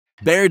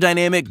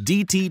Beyerdynamic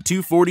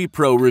DT240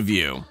 Pro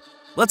review.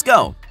 Let's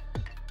go!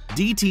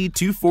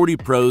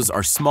 DT240 Pros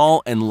are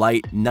small and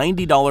light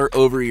 $90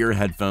 over-ear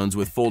headphones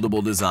with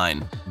foldable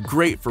design,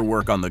 great for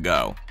work on the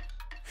go.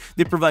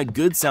 They provide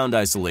good sound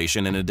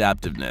isolation and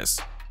adaptiveness.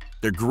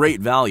 They're great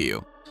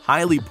value,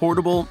 highly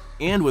portable,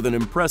 and with an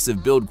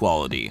impressive build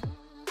quality.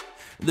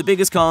 The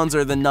biggest cons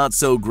are the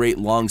not-so-great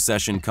long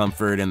session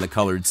comfort and the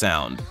colored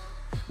sound.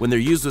 When they're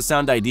used with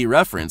Sound ID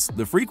reference,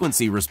 the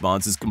frequency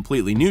response is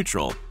completely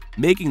neutral,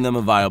 making them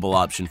a viable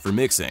option for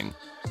mixing.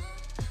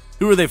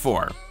 Who are they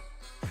for?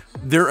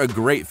 They're a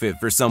great fit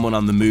for someone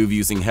on the move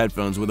using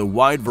headphones with a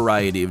wide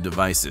variety of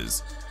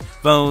devices: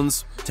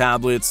 phones,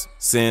 tablets,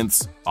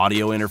 synths,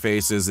 audio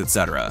interfaces,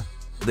 etc.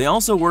 They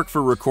also work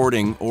for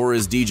recording or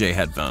as DJ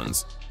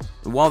headphones.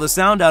 While the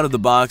sound out of the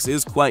box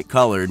is quite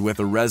colored with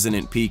a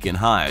resonant peak and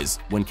highs,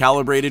 when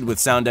calibrated with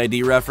Sound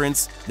ID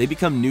reference, they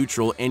become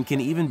neutral and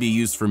can even be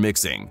used for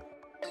mixing.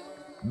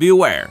 Be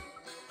aware,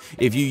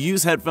 if you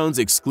use headphones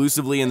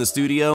exclusively in the studio,